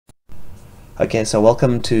Okay, so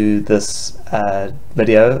welcome to this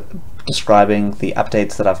video describing the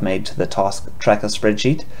updates that I've made to the task tracker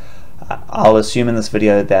spreadsheet. I'll assume in this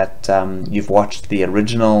video that you've watched the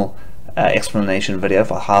original explanation video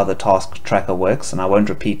for how the task tracker works, and I won't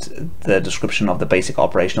repeat the description of the basic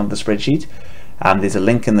operation of the spreadsheet. There's a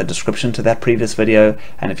link in the description to that previous video,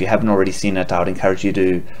 and if you haven't already seen it, I would encourage you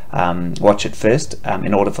to watch it first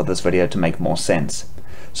in order for this video to make more sense.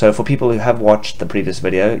 So for people who have watched the previous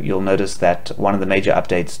video, you'll notice that one of the major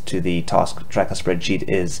updates to the task tracker spreadsheet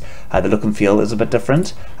is the look and feel is a bit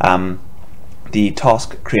different. The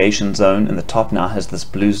task creation zone in the top now has this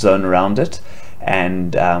blue zone around it,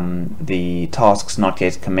 and the tasks not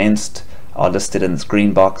yet commenced are listed in this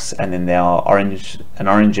green box, and then there are an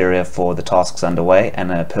orange area for the tasks underway and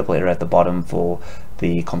a purple area at the bottom for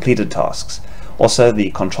the completed tasks. Also, the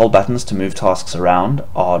control buttons to move tasks around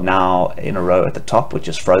are now in a row at the top, which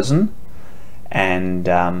is frozen, and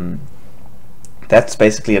that's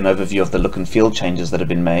basically an overview of the look and feel changes that have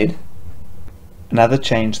been made. Another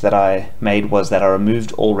change that I made was that I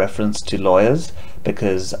removed all reference to lawyers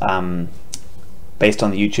because based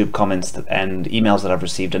on the YouTube comments and emails that I've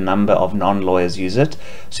received, a number of non-lawyers use it.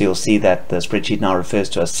 So you'll see that the spreadsheet now refers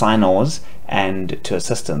to assignors and to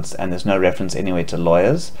assistants, and there's no reference anywhere to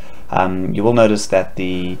lawyers. You will notice that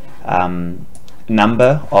the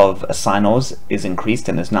number of assignors is increased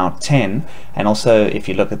and is now 10, and also if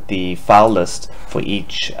you look at the file list for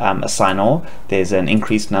each assignor, there's an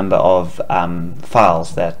increased number of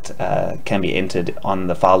files that can be entered on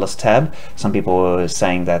the file list tab. Some people were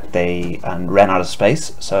saying that they ran out of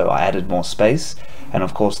space, so I added more space, and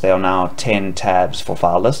of course there are now 10 tabs for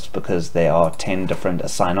file lists because there are 10 different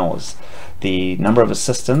assignors. The number of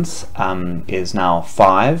assistants is now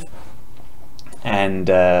 5, and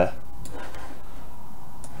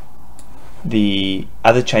the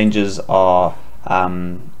other changes are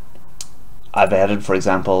I've added, for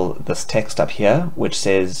example, this text up here which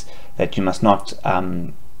says that you must not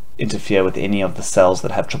interfere with any of the cells that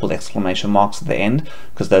have triple exclamation marks at the end,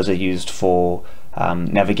 because those are used for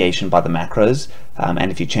navigation by the macros,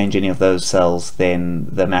 and if you change any of those cells then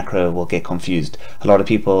the macro will get confused. A lot of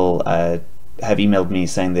people have emailed me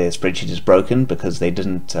saying their spreadsheet is broken because they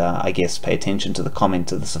didn't, I guess, pay attention to the comment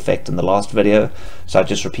to this effect in the last video, so I've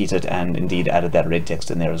just repeated and indeed added that red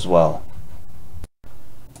text in there as well.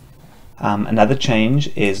 Another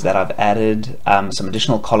change is that I've added some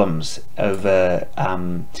additional columns over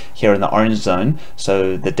here in the orange zone.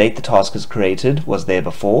 So the date the task is created was there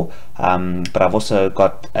before, but I've also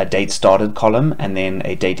got a date started column and then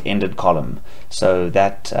a date ended column. So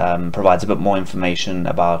that provides a bit more information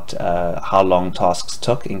about how long tasks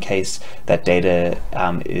took, in case that data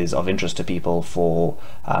is of interest to people for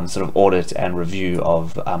sort of audit and review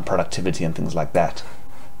of productivity and things like that.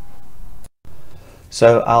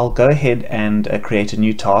 So I'll go ahead and create a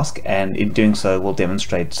new task, and in doing so we'll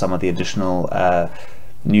demonstrate some of the additional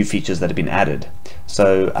new features that have been added.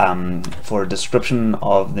 So for a description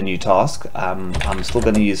of the new task, I'm still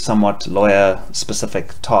going to use somewhat lawyer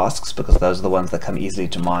specific tasks because those are the ones that come easily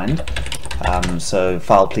to mind. So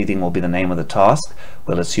file pleading will be the name of the task.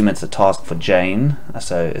 We'll assume it's a task for Jane,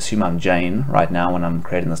 so assume I'm Jane right now when I'm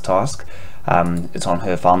creating this task. It's on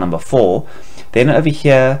her file number 4. Then over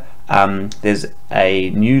here there's a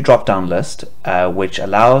new drop-down list which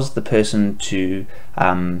allows the person to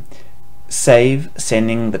save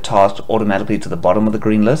sending the task automatically to the bottom of the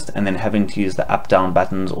green list and then having to use the up-down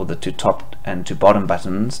buttons or the to top and to bottom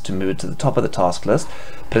buttons to move it to the top of the task list,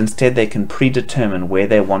 but instead they can predetermine where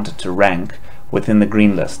they want it to rank within the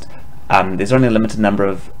green list. There's only a limited number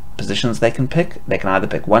of positions they can pick. They can either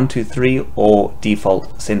pick 1, 2, 3 or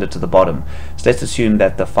default send it to the bottom. So let's assume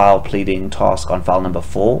that the file pleading task on file number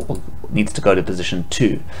 4 needs to go to position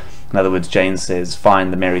 2. In other words, Jane says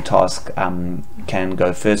fine, the Mary task can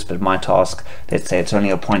go first, but my task, let's say it's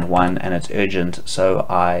only a 0.1 and it's urgent, so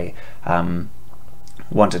I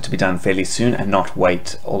want it to be done fairly soon and not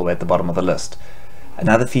wait all the way at the bottom of the list.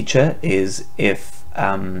 Another feature is if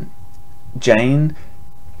Jane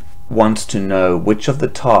wants to know which of the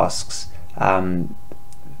tasks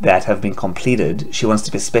that have been completed, she wants to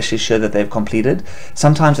be especially sure that they've completed.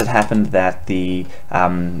 Sometimes it happened that the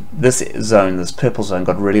this zone, this purple zone,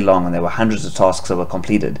 got really long and there were hundreds of tasks that were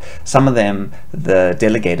completed. Some of them the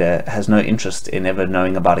delegator has no interest in ever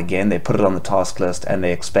knowing about again. They put it on the task list and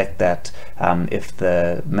they expect that if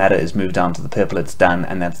the matter is moved down to the purple, it's done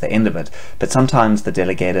and that's the end of it. But sometimes the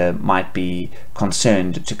delegator might be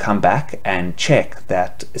concerned to come back and check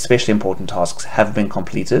that especially important tasks have been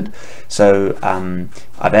completed. So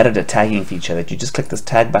I've added a tagging feature that you just click this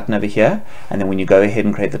tag button over here, and then when you go ahead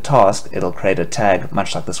and create the task, it'll create a tag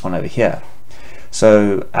much like this one over here.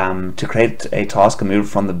 So to create a task and move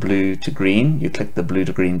from the blue to green, you click the blue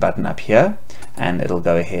to green button up here and it'll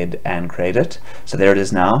go ahead and create it. So there it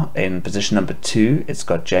is now in position number 2. It's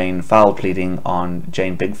got Jane foul pleading on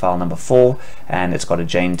Jane big file number 4, and it's got a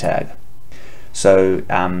Jane tag. So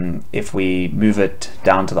if we move it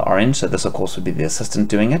down to the orange, so this of course would be the assistant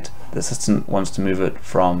doing it. The assistant wants to move it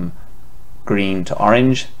from green to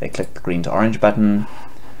orange. They click the green to orange button.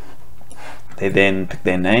 They then pick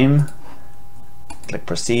their name, click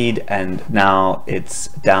proceed, and now it's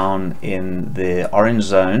down in the orange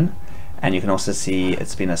zone, and you can also see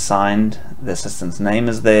it's been assigned. The assistant's name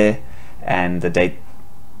is there, and the date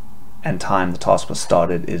and time the task was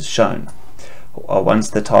started is shown. Once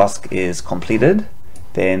the task is completed,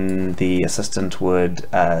 then the assistant would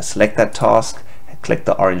select that task, click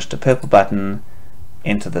the orange to purple button,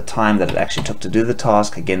 enter the time that it actually took to do the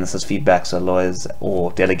task. Again, this is feedback, so lawyers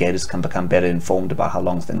or delegators can become better informed about how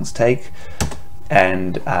long things take.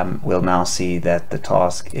 And we'll now see that the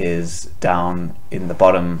task is down in the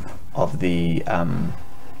bottom of the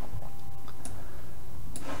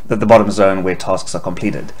bottom zone where tasks are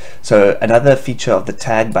completed. So another feature of the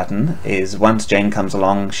tag button is once Jane comes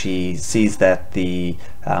along, she sees that the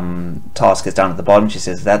task is down at the bottom, she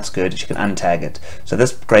says that's good, she can untag it. So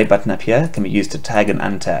this gray button up here can be used to tag and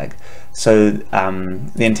untag. So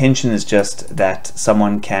the intention is just that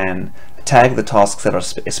someone can tag the tasks that are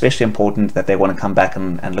especially important, that they want to come back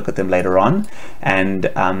and look at them later on, and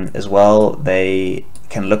as well they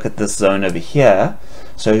can look at this zone over here.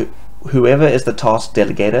 So whoever is the task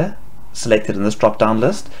delegator selected in this drop down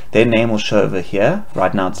list, their name will show over here.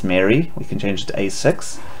 Right now it's Mary, we can change it to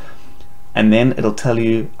A6, and then it'll tell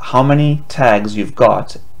you how many tags you've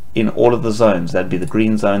got in all of the zones. That'd be the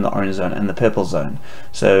green zone, the orange zone, and the purple zone.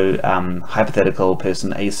 So hypothetical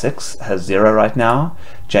person A6 has 0 right now,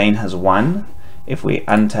 Jane has 1. If we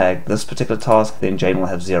untag this particular task, then Jane will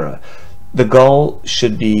have 0. The goal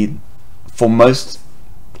should be, for most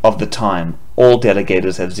of the time, all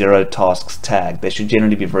delegators have 0 tasks tagged. There should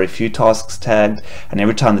generally be very few tasks tagged, and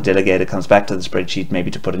every time the delegator comes back to the spreadsheet,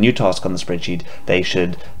 maybe to put a new task on the spreadsheet, they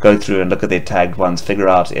should go through and look at their tagged ones, figure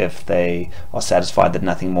out if they are satisfied that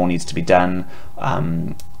nothing more needs to be done,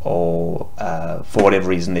 or for whatever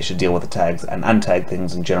reason they should deal with the tags and untag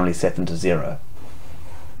things and generally set them to 0.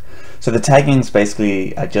 So the taggings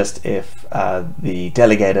basically are just if the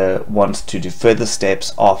delegator wants to do further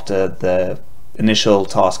steps after the initial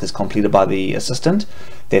task is completed by the assistant,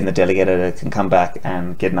 then the delegator can come back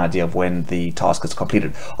and get an idea of when the task is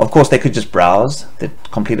completed. Of course, they could just browse the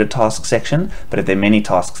completed task section, but if there are many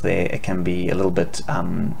tasks there, it can be a little bit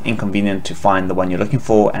inconvenient to find the one you're looking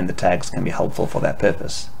for, and the tags can be helpful for that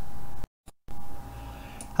purpose.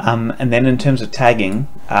 And then in terms of tagging,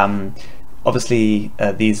 obviously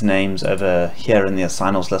these names over here in the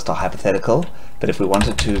assignals list are hypothetical, but if we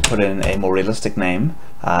wanted to put in a more realistic name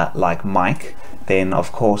like Mike, then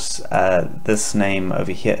of course this name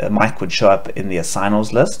over here, Mike, would show up in the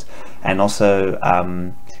assignals list. And also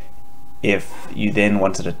if you then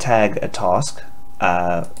wanted to tag a task,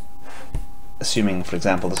 assuming for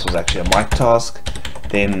example this was actually a Mike task,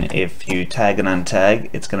 then if you tag and untag,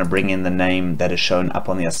 it's going to bring in the name that is shown up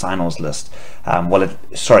on the assignals list.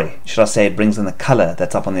 Should I say it brings in the color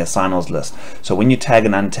that's up on the assignals list. So when you tag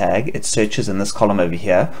and untag, it searches in this column over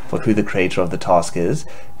here for who the creator of the task is,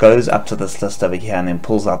 goes up to this list over here, and then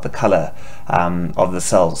pulls out the color of the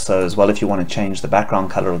cells. So as well, if you want to change the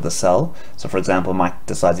background color of the cell, so for example Mike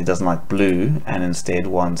decides he doesn't like blue and instead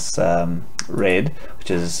wants red,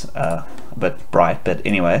 which is a bit bright, but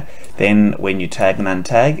anyway, then when you tag and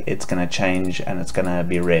untag, it's going to change and it's going to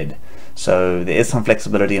be red. So there is some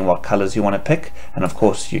flexibility in what colors you want to pick, and of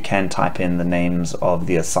course you can type in the names of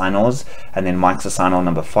the assignors, and then Mike's assignor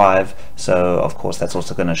number 5, so of course that's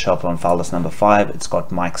also going to show up on file list number 5. It's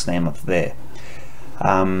got Mike's name up there.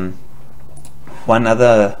 One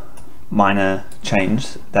other minor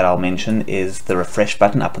change that I'll mention is the refresh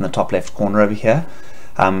button up in the top left corner over here.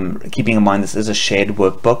 Keeping in mind this is a shared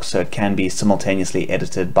workbook, so it can be simultaneously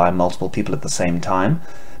edited by multiple people at the same time.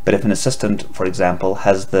 But if an assistant, for example,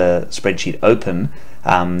 has the spreadsheet open,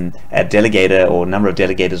 a delegator or a number of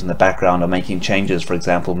delegators in the background are making changes, for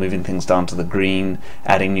example, moving things down to the green,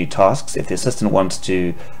 adding new tasks. If the assistant wants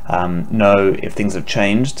to know if things have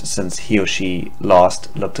changed since he or she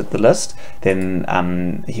last looked at the list,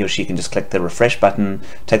 then he or she can just click the refresh button.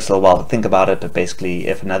 It takes a little while to think about it, but basically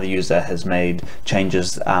if another user has made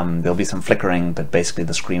changes, there'll be some flickering, but basically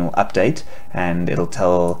the screen will update and it'll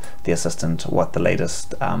tell the assistant what the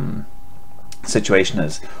latest situation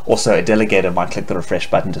is. Also, a delegator might click the refresh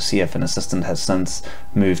button to see if an assistant has since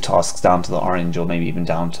moved tasks down to the orange or maybe even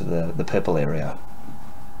down to the purple area.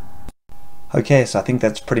 Okay, so I think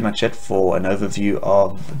that's pretty much it for an overview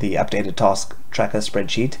of the updated task tracker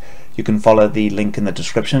spreadsheet. You can follow the link in the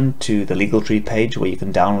description to the legal tree page where you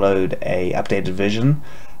can download a updated version.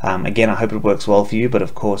 Again, I hope it works well for you, but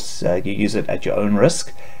of course you use it at your own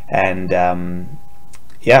risk, and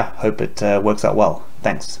yeah, hope it works out well.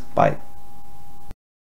 Thanks. Bye.